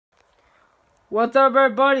What's up,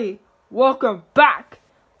 everybody? Welcome back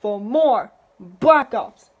for more Black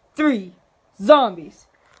Ops 3 Zombies.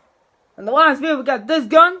 In the last video, we got this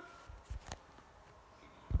gun.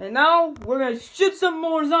 And now, we're gonna shoot some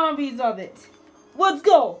more zombies of it. Let's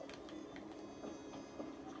go!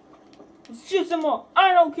 Let's shoot some more.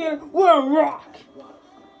 I don't care. We're a rock.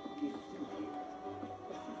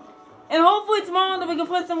 And hopefully tomorrow that we can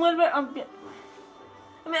play some little bit. I want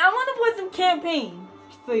to play some campaign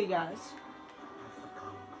for you guys.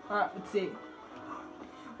 Alright, let's see.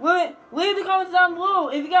 Leave the comments down below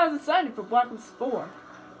if you guys are excited for Black Ops 4.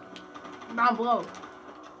 Down below.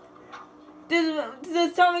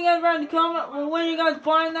 Just tell me guys around the comment when you guys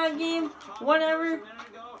buying that game. Whenever,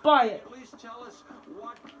 buy it. Please tell us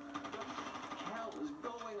what the hell is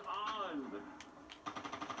going on.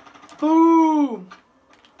 Boom!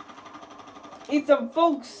 Eat some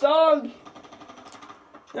folk song.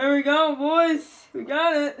 There we go, boys. We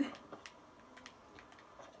got it.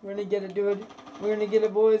 We're gonna get it, dude. We're gonna get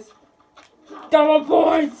it, boys. Double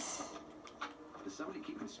points!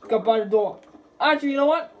 Go by the door. Actually, you know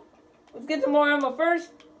what? Let's get some more ammo first.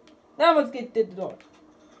 Now let's get to the door.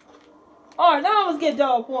 Alright, now let's get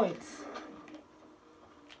double points.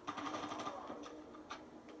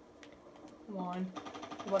 Come on.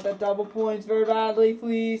 I want that double points very badly,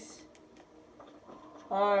 please.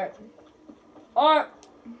 Alright. Alright.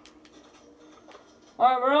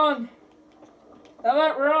 Alright, we're on. How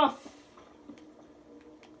about we're off?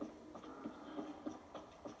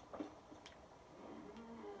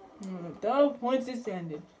 Double points just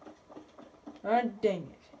ended. Ah, dang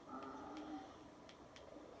it.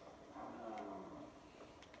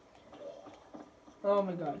 Oh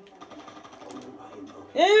my god.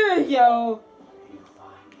 There we go.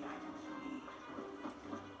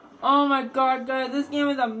 Oh my god, guys, this game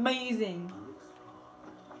is amazing.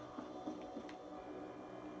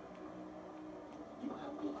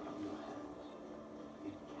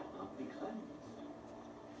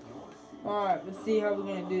 Alright, let's see how we're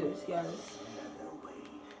gonna do this, guys.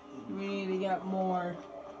 We need to get more.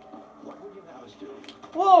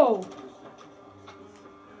 Whoa!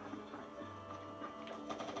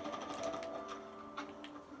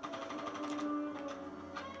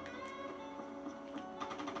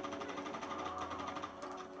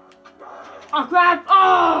 Oh crap!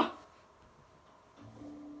 Oh!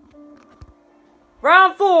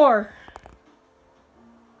 Round 4!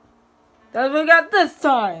 That's what we got this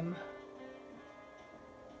time.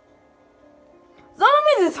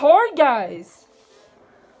 Zombies is hard, guys.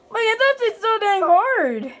 Like, it's actually so dang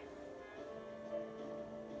hard.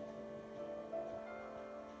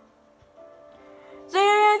 So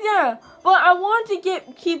yeah. But I want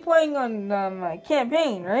to keep playing on my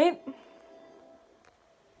campaign, right?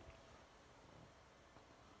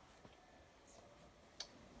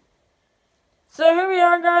 So here we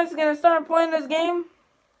are, guys. Gonna start playing this game.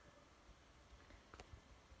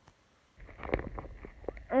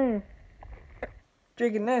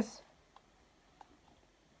 Drinking this.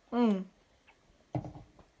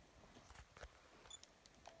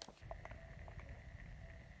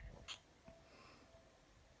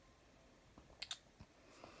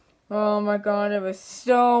 Oh my god, I was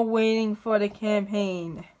so waiting for the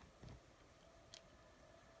campaign.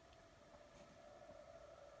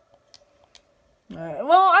 Alright,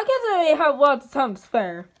 well, I guess I have lots of time to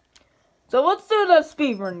spare. So let's do the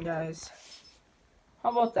speed run, guys. How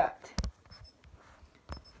about that?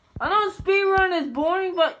 I know speedrun is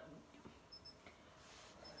boring, but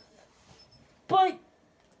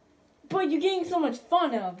you're getting so much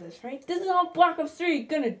fun out of this, right? This is how Black Ops 3 is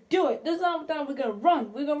gonna do it. This is how we're gonna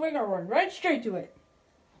run. We're gonna run right straight to it.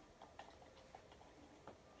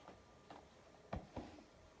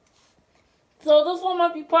 So this one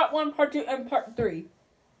might be part 1, part 2, and part 3.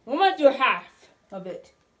 We might do half of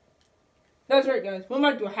it. That's right, guys. We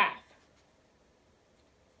might do half.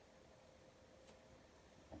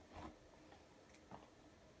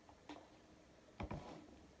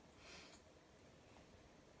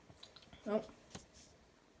 Oh.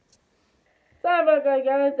 Sorry about that,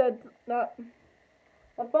 guys.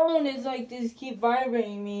 My phone is like just keep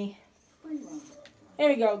vibrating me. Here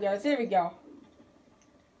we go, guys. Here we go.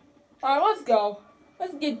 Alright, let's go.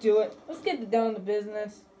 Let's get to it. Let's get down to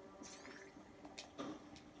business.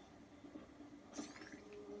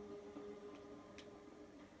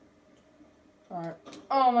 Alright.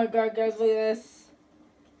 Oh my god, guys, look at this.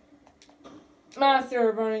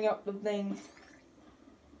 Master running up the things.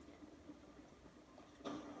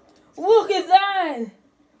 Look at that!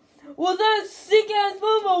 Was that a sick ass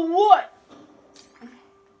move or what?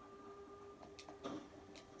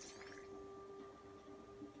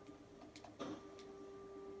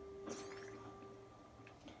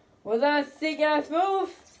 Was that a sick ass move?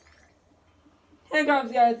 Here it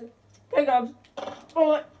comes, guys. Here it comes.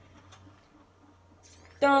 Oh,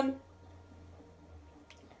 done.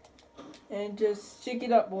 And just shake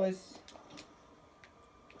it up, boys.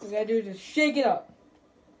 What we gotta do is just shake it up.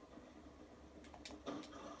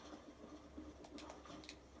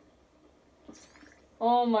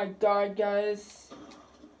 Oh my god, guys.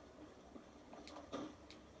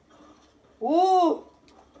 Ooh!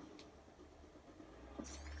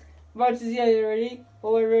 About to see it. Ready?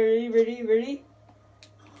 Oh, ready?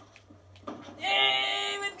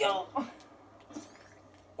 Hey, let's go!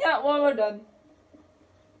 Yeah, well, we're done.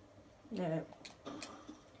 Yeah.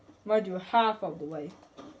 Might do half of the way.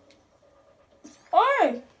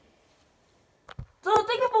 Alright! So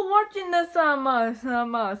thank you for watching this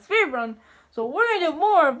speed run. So we're gonna do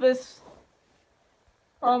more of this.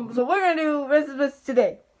 So we're gonna do the rest of this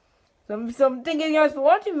today. So thank you guys for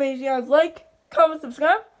watching. Make sure you guys like, comment,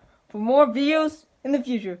 subscribe for more videos in the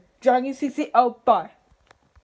future. Dragon 60 out. Bye.